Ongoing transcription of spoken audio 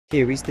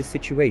Here is the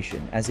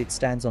situation as it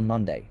stands on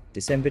Monday,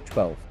 December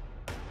 12th.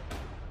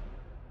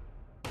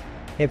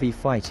 Heavy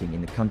fighting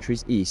in the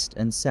country's east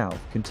and south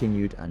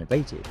continued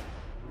unabated,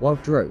 while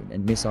drone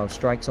and missile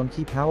strikes on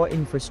key power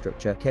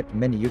infrastructure kept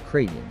many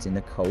Ukrainians in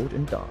the cold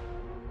and dark.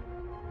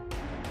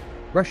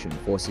 Russian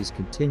forces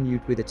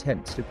continued with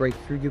attempts to break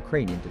through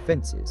Ukrainian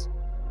defenses,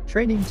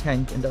 training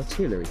tank and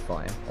artillery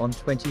fire on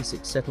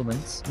 26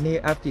 settlements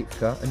near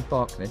Avdiivka and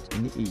Bakhmut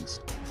in the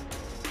east.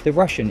 The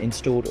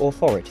Russian-installed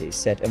authorities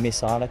said a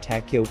missile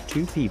attack killed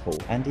 2 people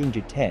and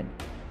injured 10,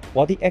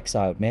 while the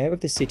exiled mayor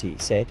of the city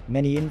said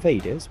many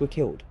invaders were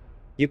killed.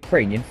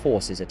 Ukrainian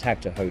forces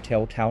attacked a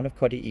hotel town of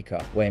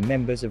Kyiv, where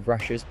members of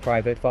Russia's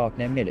private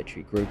Wagner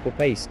military group were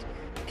based,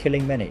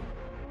 killing many.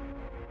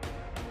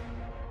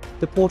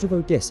 The port of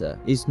Odessa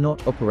is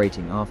not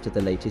operating after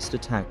the latest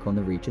attack on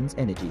the region's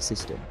energy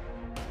system.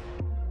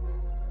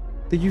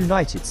 The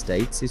United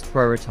States is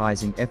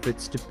prioritizing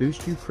efforts to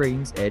boost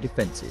Ukraine's air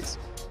defenses,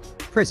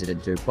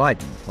 President Joe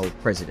Biden told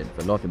President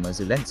Volodymyr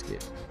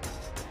Zelenskyy.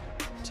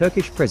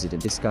 Turkish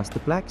President discussed the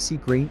Black Sea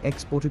grain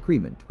export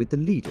agreement with the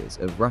leaders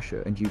of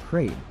Russia and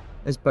Ukraine,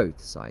 as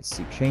both sides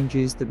seek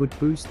changes that would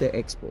boost their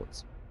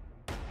exports.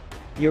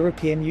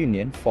 European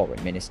Union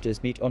foreign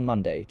ministers meet on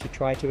Monday to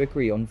try to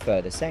agree on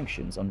further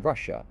sanctions on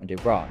Russia and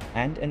Iran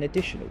and an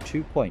additional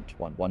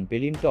 $2.11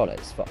 billion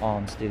for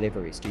arms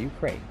deliveries to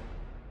Ukraine.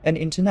 An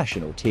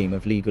international team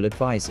of legal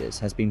advisors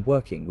has been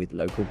working with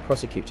local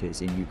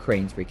prosecutors in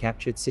Ukraine's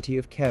recaptured city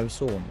of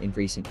Kherson in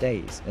recent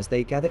days as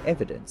they gather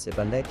evidence of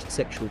alleged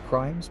sexual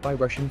crimes by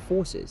Russian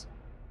forces.